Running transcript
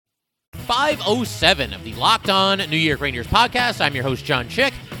507 of the Locked On New York Rangers podcast. I'm your host, John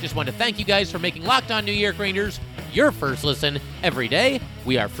Chick. Just wanted to thank you guys for making Locked On New York Rangers your first listen every day.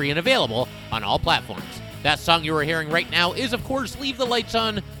 We are free and available on all platforms. That song you are hearing right now is, of course, Leave the Lights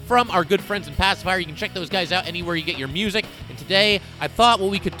On from our good friends in Pacifier. You can check those guys out anywhere you get your music. And today, I thought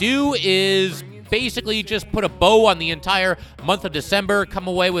what we could do is basically just put a bow on the entire month of December, come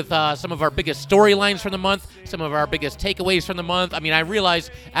away with some of our biggest storylines from the month, some of our biggest takeaways from the month. I mean, I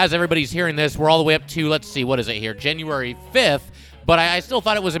realize as everybody's hearing this, we're all the way up to, let's see, what is it here, January 5th. But I still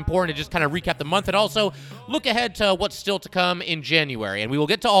thought it was important to just kind of recap the month and also look ahead to what's still to come in January. And we will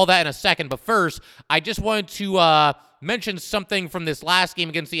get to all that in a second. But first, I just wanted to mention something from this last game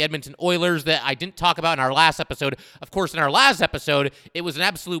against the Edmonton Oilers that I didn't talk about in our last episode. Of course, in our last episode, it was an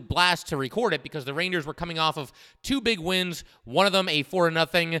absolute blast to record it because the Rangers were coming off of two big wins. One of them a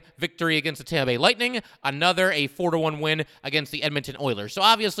 4-0 victory against the Tampa Bay Lightning, another a 4-1 win against the Edmonton Oilers. So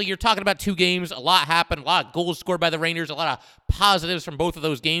obviously, you're talking about two games. A lot happened, a lot of goals scored by the Rangers, a lot of positives from both of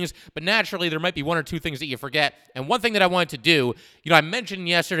those games, but naturally, there might be one or two things that you forget. And one thing that I wanted to do, I mentioned in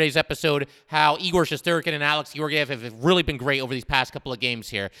yesterday's episode how Igor Shesterkin and Alex Georgiev have really been great over these past couple of games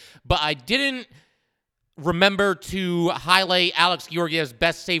here, but I didn't remember to highlight Alex Georgiev's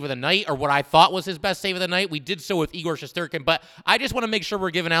best save of the night, or what I thought was his best save of the night. We did so with Igor Shesterkin, but I just want to make sure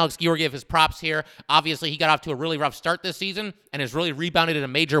we're giving Alex Georgiev his props here. Obviously, he got off to a really rough start this season and has really rebounded in a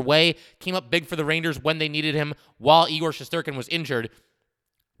major way, came up big for the Rangers when they needed him while Igor Shesterkin was injured.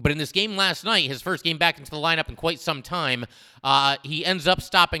 But in this game last night, his first game back into the lineup in quite some time, he ends up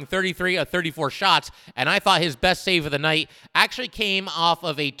stopping 33 of 34 shots, and I thought his best save of the night actually came off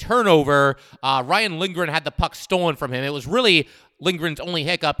of a turnover. Ryan Lindgren had the puck stolen from him. It was really Lindgren's only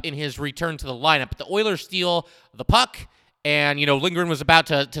hiccup in his return to the lineup. But the Oilers steal the puck, and, Lindgren was about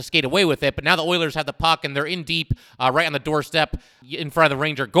to skate away with it, but now the Oilers have the puck, and they're in deep right on the doorstep in front of the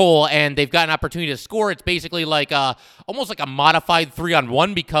Ranger goal, and they've got an opportunity to score. It's basically like almost like a modified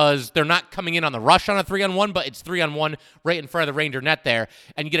 3-on-1 because they're not coming in on the rush on a 3-on-1, but it's 3-on-1 right in front of the Ranger net there.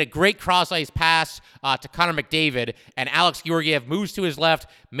 And you get a great cross-ice pass to Connor McDavid, and Alex Georgiev moves to his left,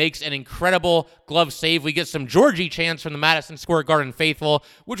 makes an incredible glove save. We get some Georgie chants from the Madison Square Garden faithful,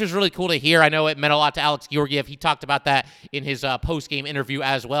 which was really cool to hear. I know it meant a lot to Alex Georgiev. He talked about that in his post-game interview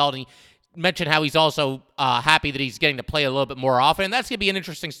as well, and he mentioned how he's also happy that he's getting to play a little bit more often, and that's going to be an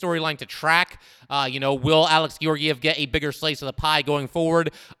interesting storyline to track. Will Alex Georgiev get a bigger slice of the pie going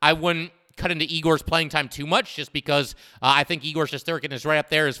forward? I wouldn't cut into Igor's playing time too much just because I think Igor Shesterkin is right up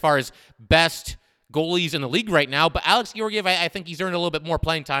there as far as best goalies in the league right now, but Alex Georgiev, I think he's earned a little bit more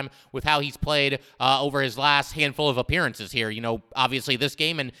playing time with how he's played over his last handful of appearances here. Obviously this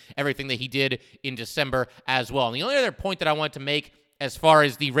game and everything that he did in December as well. And the only other point that I wanted to make as far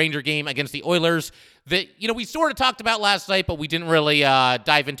as the Ranger game against the Oilers that, we sort of talked about last night, but we didn't really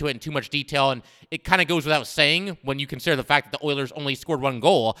dive into it in too much detail, and it kind of goes without saying when you consider the fact that the Oilers only scored one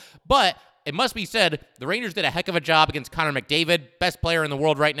goal, but it must be said, the Rangers did a heck of a job against Connor McDavid, best player in the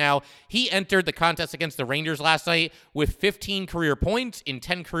world right now. He entered the contest against the Rangers last night with 15 career points in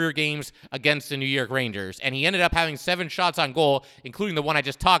 10 career games against the New York Rangers. And he ended up having 7 shots on goal, including the one I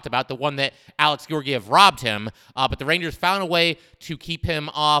just talked about, the one that Alex Georgiev robbed him. But the Rangers found a way to keep him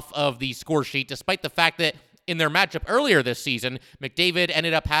off of the score sheet, despite the fact that in their matchup earlier this season, McDavid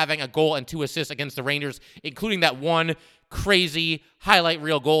ended up having a goal and 2 assists against the Rangers, including that one crazy highlight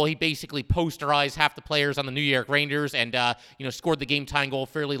reel goal. He basically posterized half the players on the New York Rangers and, scored the game-tying goal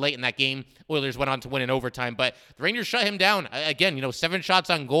fairly late in that game. Oilers went on to win in overtime, but the Rangers shut him down. Again, 7 shots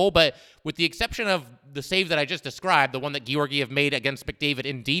on goal, but with the exception of the save that I just described, the one that Georgiev made against McDavid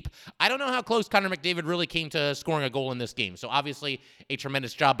in deep, I don't know how close Connor McDavid really came to scoring a goal in this game. So obviously a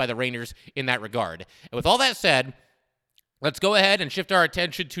tremendous job by the Rangers in that regard. And with all that said, let's go ahead and shift our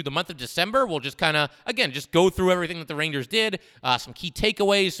attention to the month of December. We'll just kind of, again, just go through everything that the Rangers did, some key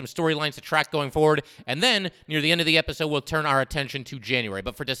takeaways, some storylines to track going forward, and then near the end of the episode, we'll turn our attention to January.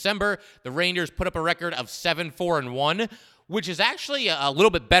 But for December, the Rangers put up a record of 7-4-1, which is actually a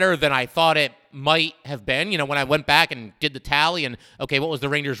little bit better than I thought it might have been. When I went back and did the tally and, okay, what was the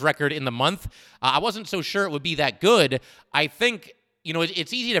Rangers' record in the month? I wasn't so sure it would be that good. I think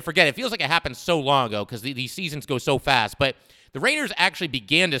it's easy to forget. It feels like it happened so long ago because these seasons go so fast. But the Rangers actually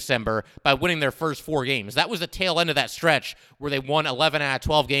began December by winning their first 4 games. That was the tail end of that stretch where they won 11 out of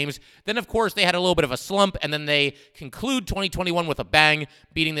 12 games. Then, of course, they had a little bit of a slump, and then they conclude 2021 with a bang,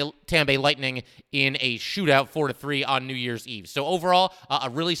 beating the Tampa Bay Lightning in a shootout 4-3 on New Year's Eve. So overall, a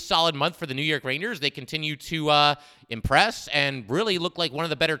really solid month for the New York Rangers. They continue to impress and really look like one of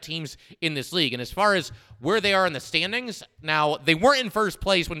the better teams in this league. And as far as where they are in the standings, now, they weren't in first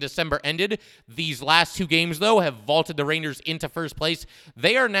place when December ended. These last 2 games, though, have vaulted the Rangers into first place.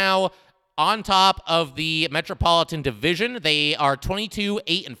 They are now on top of the Metropolitan Division. They are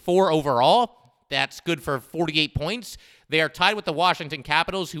 22-8-4 overall. That's good for 48 points. They are tied with the Washington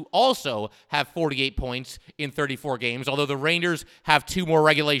Capitals, who also have 48 points in 34 games, although the Rangers have 2 more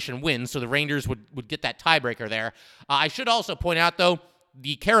regulation wins, so the Rangers would get that tiebreaker there. I should also point out, though,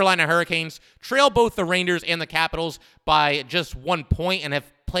 the Carolina Hurricanes trail both the Rangers and the Capitals by just 1 point and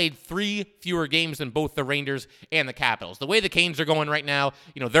have played 3 fewer games than both the Rangers and the Capitals. The way the Canes are going right now,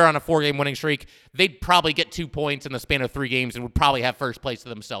 they're on a 4-game winning streak. They'd probably get 2 points in the span of 3 games and would probably have first place to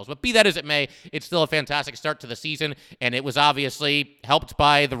themselves. But be that as it may, it's still a fantastic start to the season, and it was obviously helped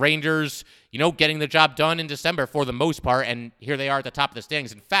by the Rangers, getting the job done in December for the most part, and here they are at the top of the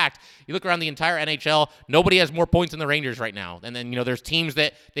standings. In fact, you look around the entire NHL, nobody has more points than the Rangers right now. And then, there's teams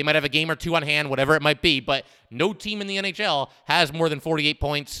that they might have a game or 2 on hand, whatever it might be, but no team in the NHL has more than 48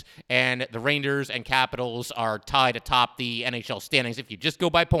 points, and the Rangers and Capitals are tied atop the NHL standings if you just go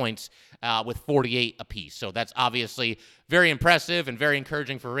by points with 48 apiece. So that's obviously very impressive and very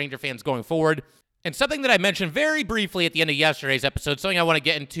encouraging for Ranger fans going forward. And something that I mentioned very briefly at the end of yesterday's episode, something I want to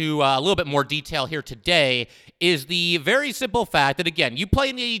get into a little bit more detail here today, is the very simple fact that, again, you play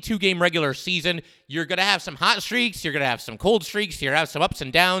in the 82-game regular season, you're going to have some hot streaks, you're going to have some cold streaks, you're going to have some ups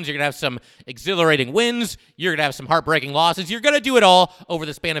and downs, you're going to have some exhilarating wins, you're going to have some heartbreaking losses. You're going to do it all over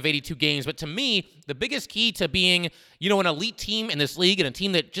the span of 82 games. But to me, the biggest key to being, an elite team in this league and a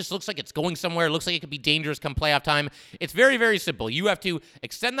team that just looks like it's going somewhere, looks like it could be dangerous come playoff time, it's very, very simple. You have to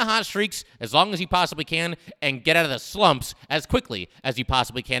extend the hot streaks as long as you possibly can and get out of the slumps as quickly as you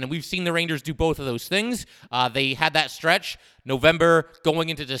possibly can. And we've seen the Rangers do both of those things. They had that stretch November going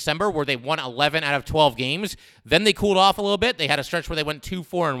into December where they won 11 out of 12 games. Then they cooled off a little bit. They had a stretch where they went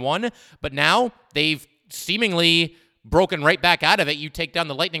 2-4-1, but now they've seemingly broken right back out of it. You take down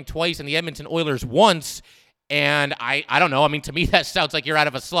the Lightning twice and the Edmonton Oilers once, and I don't know. I mean, to me, that sounds like you're out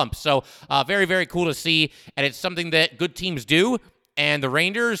of a slump. So very, very cool to see, and it's something that good teams do. And the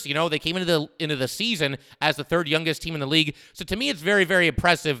Rangers, they came into the season as the 3rd youngest team in the league. So to me, it's very, very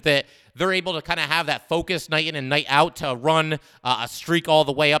impressive that they're able to kind of have that focus night in and night out to run a streak all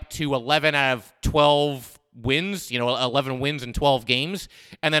the way up to 11 out of 12 wins, 11 wins in 12 games,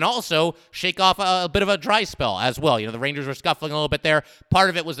 and then also shake off a bit of a dry spell as well. The Rangers were scuffling a little bit there. Part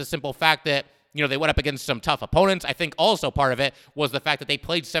of it was the simple fact that they went up against some tough opponents. I think also part of it was the fact that they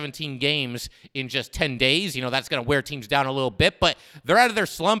played 17 games in just 10 days. That's going to wear teams down a little bit, but they're out of their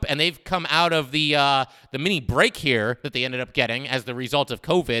slump, and they've come out of the mini break here that they ended up getting as the result of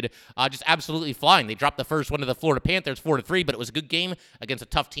COVID, just absolutely flying. They dropped the first one to the Florida Panthers 4-3, but it was a good game against a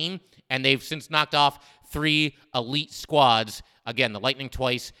tough team, and they've since knocked off 3 elite squads. Again, the Lightning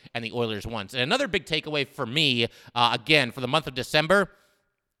twice and the Oilers once. And another big takeaway for me, again, for the month of December,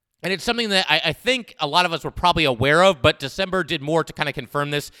 and it's something that I think a lot of us were probably aware of, but December did more to kind of confirm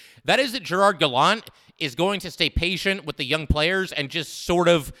this. That is that Gerard Gallant is going to stay patient with the young players and just sort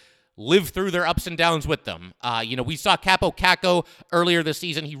of live through their ups and downs with them. We saw Kaapo Kakko earlier this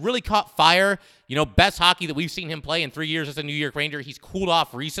season. He really caught fire. Best hockey that we've seen him play in 3 years as a New York Ranger. He's cooled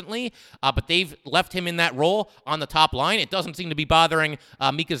off recently, but they've left him in that role on the top line. It doesn't seem to be bothering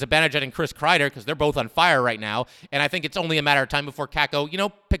Mika Zibanejad and Chris Kreider because they're both on fire right now, and I think it's only a matter of time before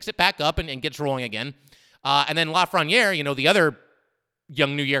Kakko, picks it back up and gets rolling again. And then Lafreniere, the other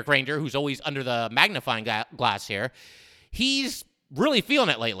young New York Ranger who's always under the magnifying glass here, he's really feeling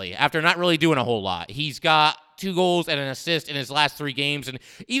it lately after not really doing a whole lot. He's got 2 goals and an assist in his last 3 games, and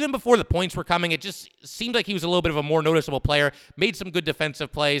even before the points were coming, it just seemed like he was a little bit of a more noticeable player, made some good defensive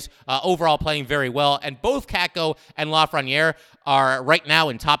plays, overall playing very well, and both Kakko and Lafreniere are right now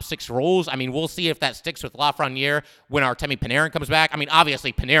in top 6 roles. I mean, we'll see if that sticks with Lafreniere when Artemi Panarin comes back. I mean,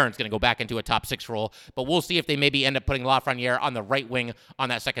 obviously, Panarin's going to go back into a top 6 role, but we'll see if they maybe end up putting Lafreniere on the right wing on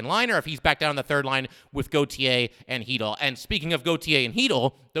that second line, or if he's back down on the third line with Gauthier and Hedl. And speaking of Gauthier and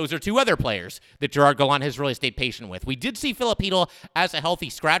Hedl, those are 2 other players that Gerard Gallant has really stayed patient with. We did see Philip Hedl as a healthy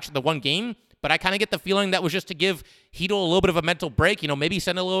scratch in the one game, but I kind of get the feeling that was just to give Hedl a little bit of a mental break, maybe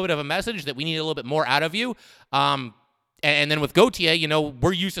send a little bit of a message that we need a little bit more out of you. And then with Gauthier,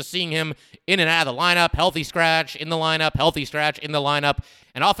 we're used to seeing him in and out of the lineup, healthy scratch, in the lineup, healthy scratch, in the lineup.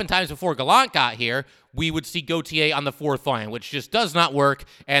 And oftentimes before Gallant got here, we would see Gauthier on the 4th line, which just does not work.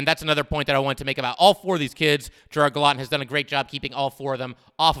 And that's another point that I wanted to make about all 4 of these kids. Gerard Gallant has done a great job keeping all 4 of them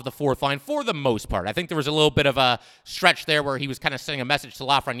off of the 4th line for the most part. I think there was a little bit of a stretch there where he was kind of sending a message to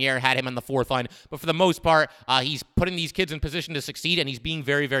Lafreniere, had him on the 4th line. But for the most part, he's putting these kids in position to succeed, and he's being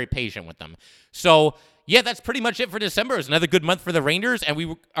very, very patient with them. So, yeah, that's pretty much it for December. It's another good month for the Rangers, and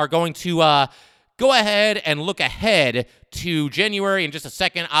we are going to go ahead and look ahead to January in just a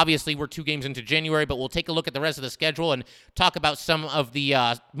second. Obviously, we're 2 games into January, but we'll take a look at the rest of the schedule and talk about some of the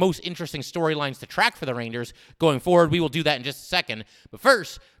most interesting storylines to track for the Rangers going forward. We will do that in just a second. But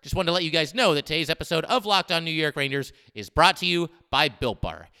first, just wanted to let you guys know that today's episode of Locked On New York Rangers is brought to you by Built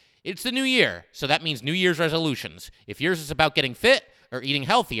Bar. It's the new year, so that means New Year's resolutions. If yours is about getting fit or eating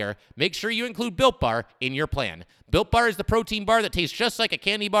healthier, make sure you include Built Bar in your plan. Built Bar is the protein bar that tastes just like a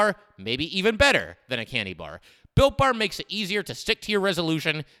candy bar, maybe even better than a candy bar. Built Bar makes it easier to stick to your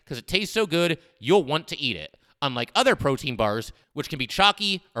resolution because it tastes so good, you'll want to eat it. Unlike other protein bars, which can be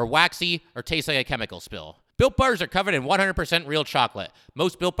chalky or waxy or taste like a chemical spill. Built Bars are covered in 100% real chocolate.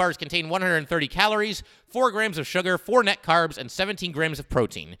 Most Built Bars contain 130 calories, 4 grams of sugar, 4 net carbs, and 17 grams of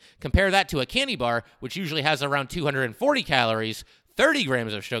protein. Compare that to a candy bar, which usually has around 240 calories, 30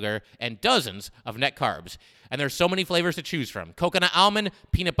 grams of sugar, and dozens of net carbs. And there's so many flavors to choose from. Coconut almond,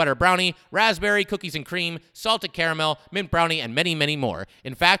 peanut butter brownie, raspberry, cookies and cream, salted caramel, mint brownie, and many, many more.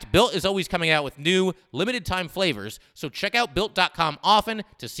 In fact, Built is always coming out with new, limited time flavors, so check out Built.com often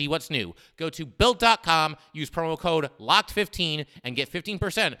to see what's new. Go to Built.com, use promo code LOCKED15, and get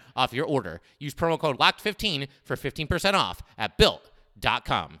 15% off your order. Use promo code LOCKED15 for 15% off at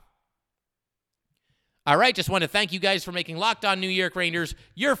Built.com. All right, just want to thank you guys for making Locked On New York Rangers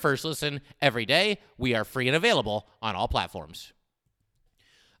your first listen every day. We are free and available on all platforms.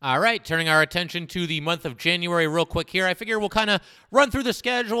 All right, turning our attention to the month of January real quick here. I figure we'll kind of run through the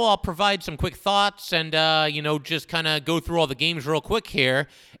schedule. I'll provide some quick thoughts and, just kind of go through all the games real quick here.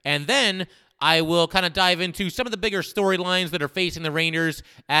 And then I will kind of dive into some of the bigger storylines that are facing the Rangers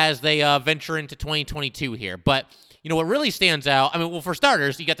as they venture into 2022 here. But what really stands out, for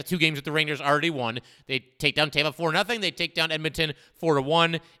starters, you got the 2 games that the Rangers already won. They take down Tampa 4-0. They take down Edmonton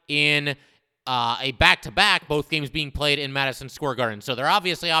 4-1 in a back-to-back, both games being played in Madison Square Garden. So they're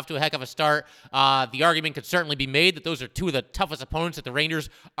obviously off to a heck of a start. The argument could certainly be made that those are 2 of the toughest opponents that the Rangers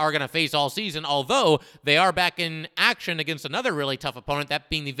are going to face all season, although they are back in action against another really tough opponent,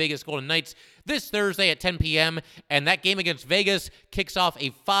 that being the Vegas Golden Knights, this Thursday at 10 p.m., and that game against Vegas kicks off a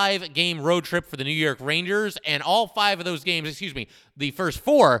 5-game road trip for the New York Rangers, and all 5 of those games, the first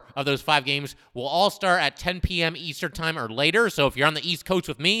 4 of those 5 games will all start at 10 p.m. Eastern time or later, so if you're on the East Coast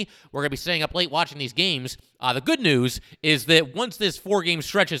with me, we're going to be staying up late watching these games. The good news is that once this 4-game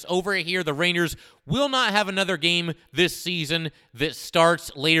stretch is over here, the Rangers will not have another game this season that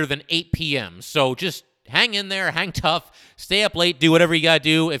starts later than 8 p.m., so just hang in there, hang tough, stay up late, do whatever you got to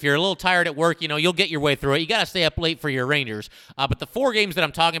do. If you're a little tired at work, you'll get your way through it. You got to stay up late for your Rangers. But the 4 games that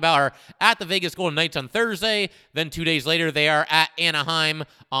I'm talking about are at the Vegas Golden Knights on Thursday. Then 2 days later, they are at Anaheim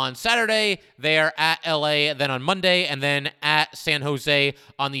on Saturday. They are at LA then on Monday, and then at San Jose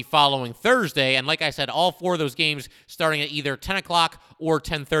on the following Thursday. And like I said, all 4 of those games starting at either 10 o'clock or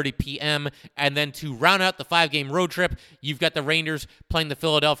 10:30 p.m. And then to round out the 5-game road trip, you've got the Rangers playing the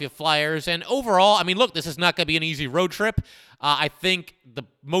Philadelphia Flyers. And overall, look, this is not going to be an easy road trip. I think the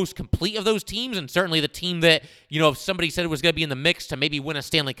most complete of those teams, and certainly the team that, if somebody said it was going to be in the mix to maybe win a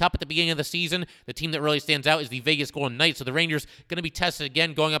Stanley Cup at the beginning of the season, the team that really stands out is the Vegas Golden Knights. So the Rangers going to be tested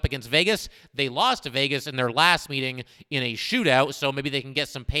again going up against Vegas. They lost to Vegas in their last meeting in a shootout, so maybe they can get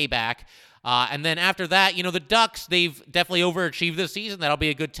some payback. And then after that, the Ducks, they've definitely overachieved this season. That'll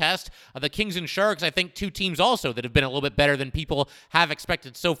be a good test. The Kings and Sharks, I think 2 teams also that have been a little bit better than people have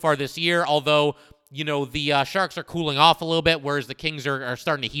expected so far this year, although the Sharks are cooling off a little bit, whereas the Kings are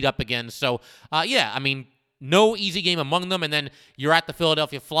starting to heat up again. So, no easy game among them. And then you're at the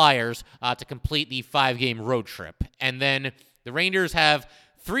Philadelphia Flyers to complete the 5-game road trip. And then the Rangers have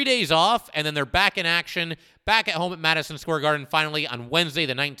 3 days off, and then they're back in action, back at home at Madison Square Garden finally on Wednesday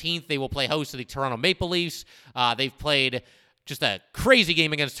the 19th. They will play host to the Toronto Maple Leafs. They've played just a crazy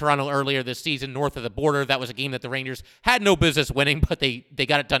game against Toronto earlier this season, north of the border. That was a game that the Rangers had no business winning, but they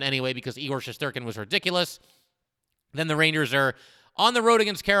got it done anyway because Igor Shesterkin was ridiculous. Then the Rangers are on the road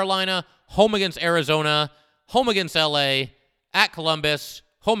against Carolina, home against Arizona, home against LA, at Columbus,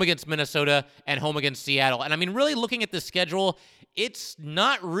 home against Minnesota, and home against Seattle. And really looking at the schedule, it's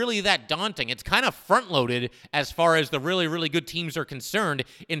not really that daunting. It's kind of front-loaded as far as the really, really good teams are concerned.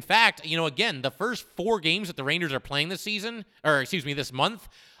 In fact, again, the first 4 games that the Rangers are playing this month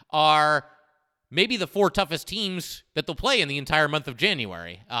are maybe the 4 toughest teams that they'll play in the entire month of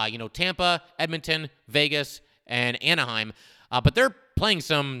January. Tampa, Edmonton, Vegas, and Anaheim. But they're playing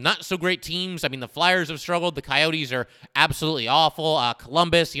some not-so-great teams. The Flyers have struggled. The Coyotes are absolutely awful.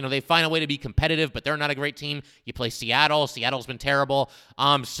 Columbus, they find a way to be competitive, but they're not a great team. You play Seattle. Seattle's been terrible.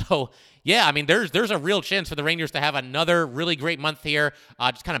 There's a real chance for the Rangers to have another really great month here,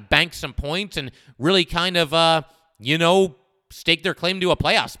 just kind of bank some points and really kind of, stake their claim to a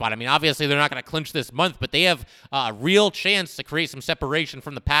playoff spot. I mean, obviously they're not going to clinch this month, but they have a real chance to create some separation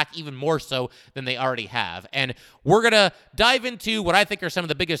from the pack, even more so than they already have. And we're going to dive into what I think are some of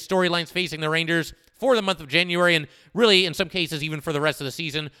the biggest storylines facing the Rangers for the month of January, and really, in some cases, even for the rest of the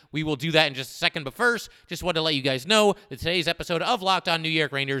season. We will do that in just a second, but first, just wanted to let you guys know that today's episode of Locked On New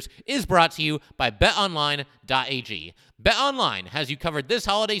York Rangers is brought to you by BetOnline.ag. BetOnline has you covered this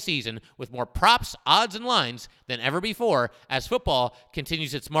holiday season with more props, odds, and lines than ever before as football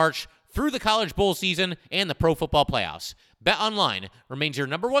continues its march through the College Bowl season and the Pro Football Playoffs. BetOnline remains your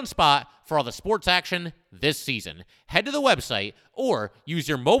number one spot for all the sports action this season. Head to the website or use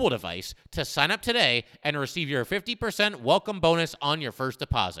your mobile device to sign up today and receive your 50% welcome bonus on your first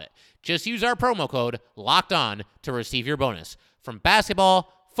deposit. Just use our promo code LOCKEDON to receive your bonus. From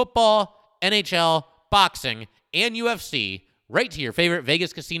basketball, football, NHL, boxing, and UFC, right to your favorite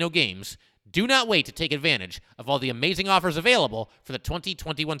Vegas casino games, do not wait to take advantage of all the amazing offers available for the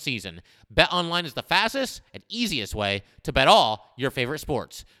 2021 season. BetOnline is the fastest and easiest way to bet all your favorite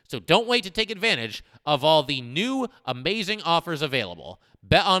sports. So don't wait to take advantage of all the new amazing offers available.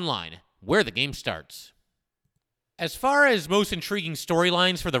 BetOnline, where the game starts. As far as most intriguing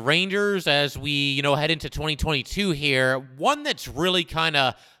storylines for the Rangers as we, head into 2022 here, one that's really kind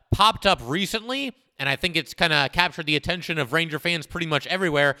of popped up recently, and I think it's kind of captured the attention of Ranger fans pretty much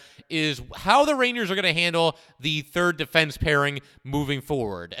everywhere, is how the Rangers are going to handle the third defense pairing moving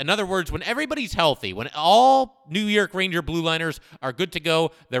forward. In other words, when everybody's healthy, when all New York Ranger blue liners are good to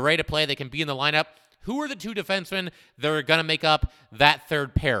go, they're ready to play, they can be in the lineup, who are the two defensemen that are going to make up that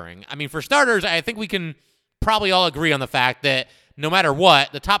third pairing? I mean, for starters, I think we can probably all agree on the fact that no matter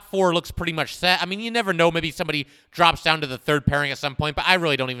what, the top four looks pretty much set. I mean, you never know. Maybe somebody drops down to the third pairing at some point, but I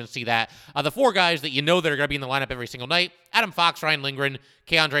really don't even see that. The four guys that that are going to be in the lineup every single night: Adam Fox, Ryan Lindgren,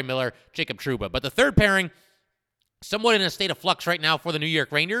 K'Andre Miller, Jacob Trouba. But the third pairing, somewhat in a state of flux right now for the New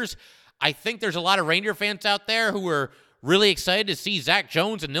York Rangers. I think there's a lot of Ranger fans out there who are really excited to see Zach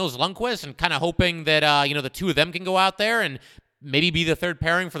Jones and Nils Lundkvist and kind of hoping that, the two of them can go out there and maybe be the third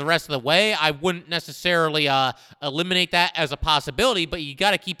pairing for the rest of the way. I wouldn't necessarily eliminate that as a possibility, but you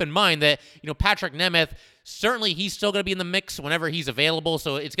got to keep in mind that, Patrick Nemeth, certainly he's still going to be in the mix whenever he's available,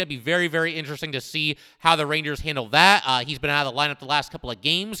 so it's going to be very, very interesting to see how the Rangers handle that. He's been out of the lineup the last couple of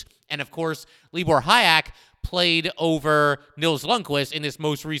games, and of course, Libor Hajek played over Nils Lundkvist in this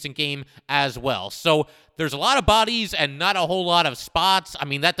most recent game as well. So there's a lot of bodies and not a whole lot of spots. I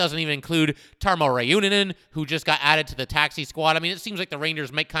mean, that doesn't even include Tarmo Reunanen, who just got added to the taxi squad. I mean, it seems like the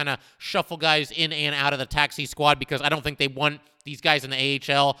Rangers might kind of shuffle guys in and out of the taxi squad because I don't think they want these guys in the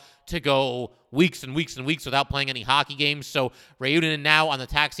AHL to go weeks and weeks and weeks without playing any hockey games. So Reunanen now on the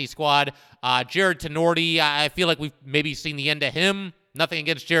taxi squad. Jared Tenorti, I feel like we've maybe seen the end of him. Nothing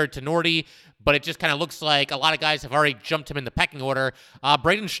against Jared Tenorti, but it just kind of looks like a lot of guys have already jumped him in the pecking order.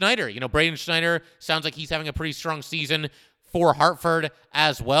 Braden Schneider, Braden Schneider sounds like he's having a pretty strong season for Hartford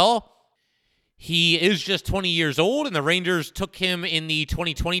as well. He is just 20 years old, and the Rangers took him in the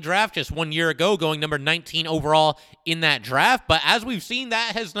 2020 draft just 1 year ago, going number 19 overall in that draft. But as we've seen,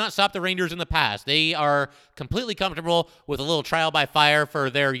 that has not stopped the Rangers in the past. They are completely comfortable with a little trial by fire for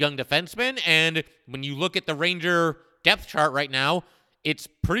their young defensemen. And when you look at the Ranger depth chart right now, it's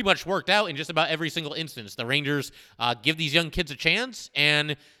pretty much worked out in just about every single instance. The Rangers give these young kids a chance,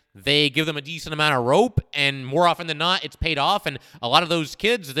 and they give them a decent amount of rope, and more often than not, it's paid off. And a lot of those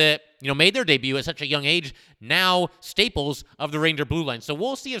kids that, made their debut at such a young age, now staples of the Ranger blue line. So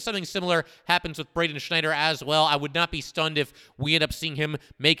we'll see if something similar happens with Braden Schneider as well. I would not be stunned if we end up seeing him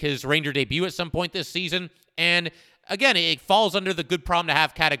make his Ranger debut at some point this season. And again, it falls under the good problem to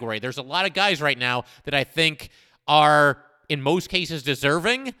have category. There's a lot of guys right now that I think are, in most cases,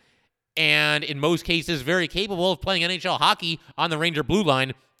 deserving, and in most cases, very capable of playing NHL hockey on the Ranger blue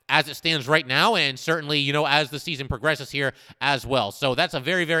line as it stands right now, and certainly, as the season progresses here as well. So that's a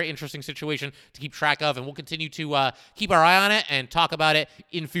very, very interesting situation to keep track of, and we'll continue to keep our eye on it and talk about it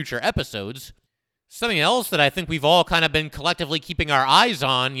in future episodes. Something else that I think we've all kind of been collectively keeping our eyes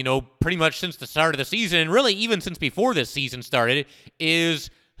on, pretty much since the start of the season, and really even since before this season started, is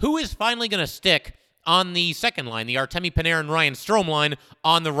who is finally going to stick on the second line, the Artemi Panarin and Ryan Strome line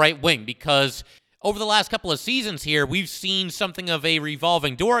on the right wing, because over the last couple of seasons here, we've seen something of a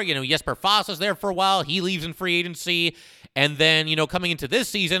revolving door. Jesper Fast was there for a while. He leaves in free agency. And then, coming into this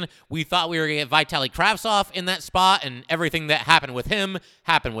season, we thought we were going to get Vitaly Kravtsov in that spot, and everything that happened with him.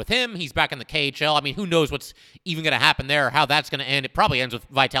 He's back in the KHL. I mean, who knows what's even going to happen there or how that's going to end. It probably ends with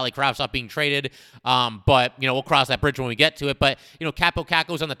Vitaly Kravtsov being traded, but, we'll cross that bridge when we get to it. But, Capo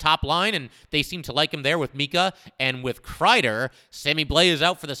Caco's on the top line, and they seem to like him there with Mika and with Kreider. Sammy Blais is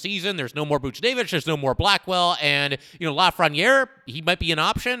out for the season. There's no more Buchnevich Jokic, there's no more Blackwell, and, Lafreniere, he might be an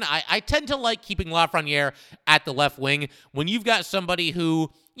option. I tend to like keeping Lafreniere at the left wing when you've got somebody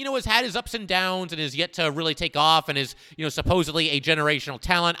who, has had his ups and downs and is yet to really take off and is, supposedly a generational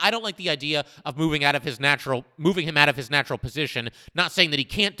talent. I don't like the idea of moving him out of his natural position. Not saying that he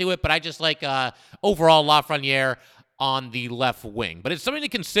can't do it, but I just like overall Lafreniere on the left wing. But it's something to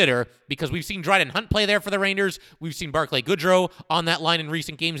consider because we've seen Dryden Hunt play there for the Rangers. We've seen Barclay Goodrow on that line in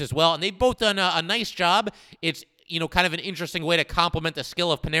recent games as well, and they've both done a nice job. It's kind of an interesting way to complement the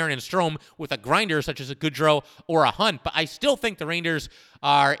skill of Panarin and Strome with a grinder such as a Goodrow or a Hunt. But I still think the Rangers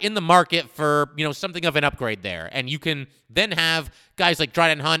are in the market for, something of an upgrade there. And you can then have guys like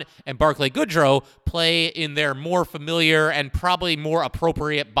Dryden Hunt and Barclay Goodrow play in their more familiar and probably more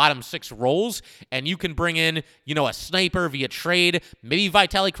appropriate bottom six roles. And you can bring in, a sniper via trade. Maybe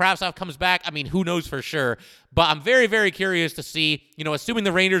Vitaly Kravtsov comes back. I mean, who knows for sure. But I'm very, very curious to see, assuming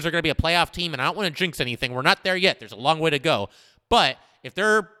the Rangers are going to be a playoff team, and I don't want to jinx anything. We're not there yet. There's a long way to go. But if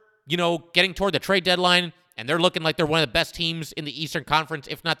they're, getting toward the trade deadline and they're looking like they're one of the best teams in the Eastern Conference,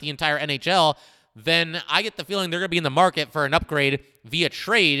 if not the entire NHL, then I get the feeling they're going to be in the market for an upgrade via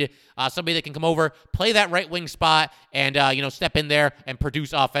trade, somebody that can come over, play that right wing spot, and, step in there and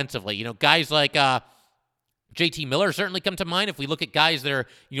produce offensively. Guys like JT Miller certainly come to mind. If we look at guys that are,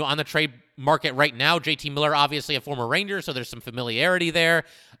 on the trade market right now, JT Miller, obviously a former Ranger, so there's some familiarity there.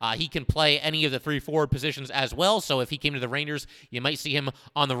 He can play any of the 3 forward positions as well, so if he came to the Rangers, you might see him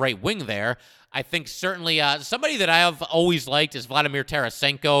on the right wing there. I think certainly somebody that I have always liked is Vladimir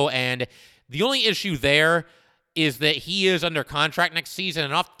Tarasenko, and the only issue there is that he is under contract next season,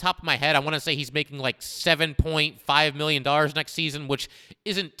 and off the top of my head, I want to say he's making like $7.5 million next season, which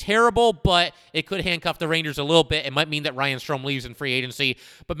isn't terrible, but it could handcuff the Rangers a little bit. It might mean that Ryan Strome leaves in free agency.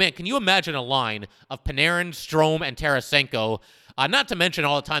 But man, can you imagine a line of Panarin, Strome, and Tarasenko, not to mention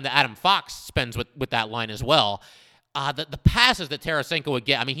all the time that Adam Fox spends with that line as well. The passes that Tarasenko would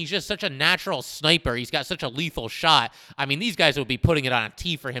get, I mean, he's just such a natural sniper. He's got such a lethal shot. I mean, these guys would be putting it on a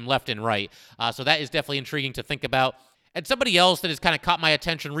tee for him left and right. So that is definitely intriguing to think about. And somebody else that has kind of caught my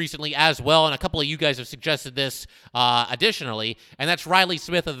attention recently as well, and a couple of you guys have suggested this additionally, and that's Riley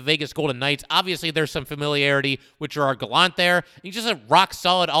Smith of the Vegas Golden Knights. Obviously, there's some familiarity with Gerard Gallant there. He's just a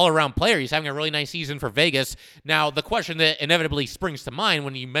rock-solid all-around player. He's having a really nice season for Vegas. Now, the question that inevitably springs to mind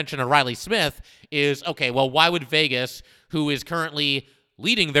when you mention a Riley Smith is, okay, well, why would Vegas, who is currently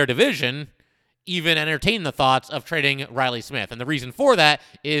leading their division, even entertain the thoughts of trading Riley Smith? And the reason for that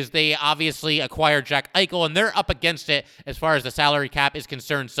is they obviously acquired Jack Eichel, and they're up against it as far as the salary cap is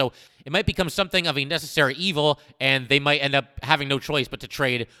concerned. So it might become something of a necessary evil, and they might end up having no choice but to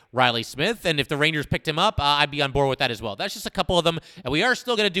trade Riley Smith. And if the Rangers picked him up, I'd be on board with that as well. That's just a couple of them. And we are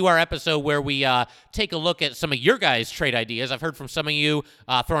still going to do our episode where we take a look at some of your guys' trade ideas. I've heard from some of you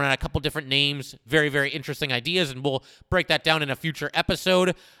throwing out a couple different names, very, very interesting ideas, and we'll break that down in a future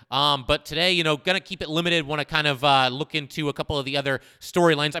episode. But today, going to keep it limited, want to kind of look into a couple of the other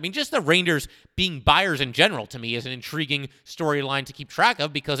storylines. I mean, just the Rangers being buyers in general to me is an intriguing storyline to keep track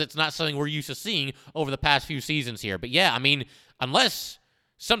of because it's not something we're used to seeing over the past few seasons here. But yeah, I mean, unless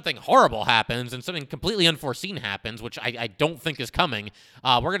something horrible happens and something completely unforeseen happens, which I don't think is coming,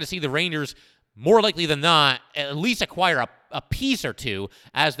 we're going to see the Rangers more likely than not at least acquire a piece or two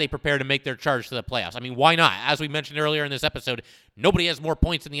as they prepare to make their charge to the playoffs. I mean, why not? As we mentioned earlier in this episode, nobody has more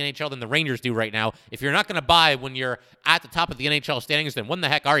points in the NHL than the Rangers do right now. If you're not going to buy when you're at the top of the NHL standings, then when the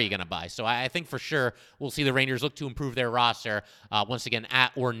heck are you going to buy? So I think for sure we'll see the Rangers look to improve their roster once again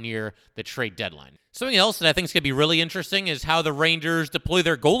at or near the trade deadline. Something else that I think is going to be really interesting is how the Rangers deploy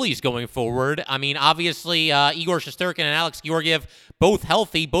their goalies going forward. I mean, obviously, Igor Shesterkin and Alex Georgiev, both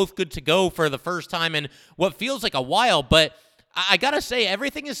healthy, both good to go for the first time in what feels like a while, but I got to say,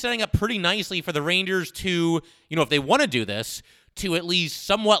 everything is setting up pretty nicely for the Rangers to, if they want to do this, to at least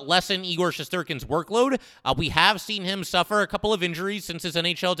somewhat lessen Igor Shesterkin's workload. We have seen him suffer a couple of injuries since his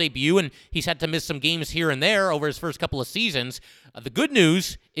NHL debut, and he's had to miss some games here and there over his first couple of seasons. The good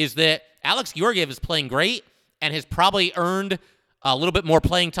news is that Alex Georgiev is playing great and has probably earned a little bit more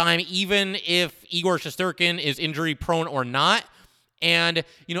playing time, even if Igor Shesterkin is injury-prone or not. And,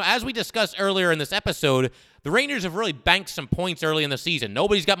 as we discussed earlier in this episode, the Rangers have really banked some points early in the season.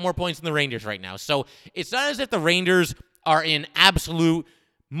 Nobody's got more points than the Rangers right now. So it's not as if the Rangers are in absolute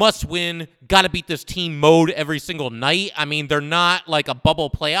must-win, gotta-beat this team mode every single night. I mean, they're not like a bubble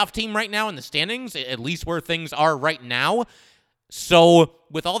playoff team right now in the standings, at least where things are right now. So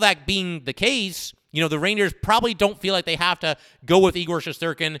with all that being the case, the Rangers probably don't feel like they have to go with Igor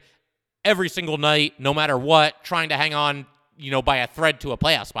Shesterkin every single night, no matter what, trying to hang on by a thread to a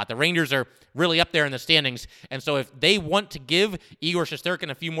playoff spot. The Rangers are really up there in the standings, and so if they want to give Igor Shesterkin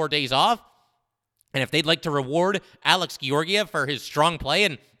a few more days off, And if they'd like to reward Alex Georgiev for his strong play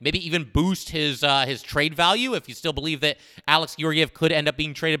and maybe even boost his trade value, if you still believe that Alex Georgiev could end up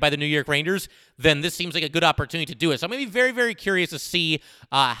being traded by the New York Rangers, then this seems like a good opportunity to do it. So I'm going to be very, very curious to see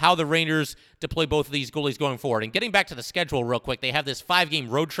how the Rangers deploy both of these goalies going forward. And getting back to the schedule real quick, they have this 5-game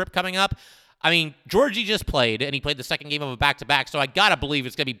road trip coming up. I mean, Georgie just played, and he played the second game of a back-to-back, so I got to believe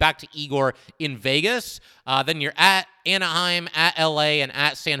it's going to be back to Igor in Vegas. Then you're at Anaheim, at L.A., and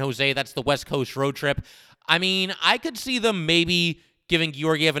at San Jose. That's the West Coast road trip. I mean, I could see them maybe giving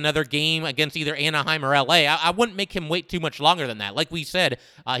Georgiev another game against either Anaheim or LA. I wouldn't make him wait too much longer than that. Like we said,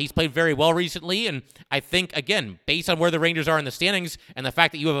 he's played very well recently, and I think, again, based on where the Rangers are in the standings and the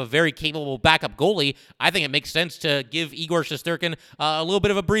fact that you have a very capable backup goalie, I think it makes sense to give Igor Shesterkin a little bit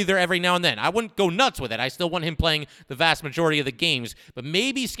of a breather every now and then. I wouldn't go nuts with it. I still want him playing the vast majority of the games, but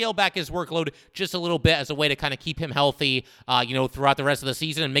maybe scale back his workload just a little bit as a way to kind of keep him healthy, throughout the rest of the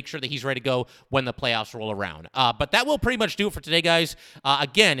season and make sure that he's ready to go when the playoffs roll around. But that will pretty much do it for today, guys.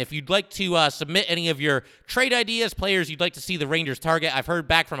 Again, if you'd like to submit any of your trade ideas, players you'd like to see the Rangers target, I've heard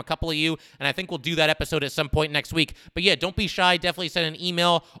back from a couple of you, and I think we'll do that episode at some point next week. But yeah, don't be shy. Definitely send an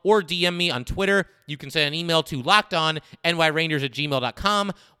email or DM me on Twitter. You can send an email to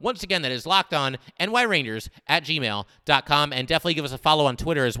lockedonnyrangers@gmail.com. Once again, that is lockedonnyrangers@gmail.com. And definitely give us a follow on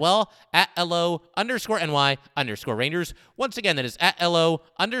Twitter as well, at @LO_NY_Rangers. Once again, that is at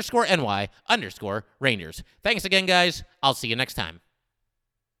 @LO_NY_Rangers. Thanks again, guys. I'll see you next time.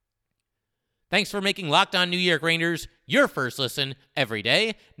 Thanks for making Locked On New York Rangers your first listen every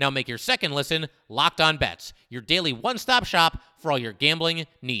day. Now make your second listen Locked On Bets, your daily one-stop shop for all your gambling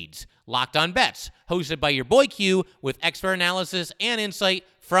needs. Locked On Bets, hosted by your boy Q, with expert analysis and insight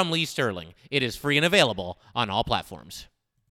from Lee Sterling. It is free and available on all platforms.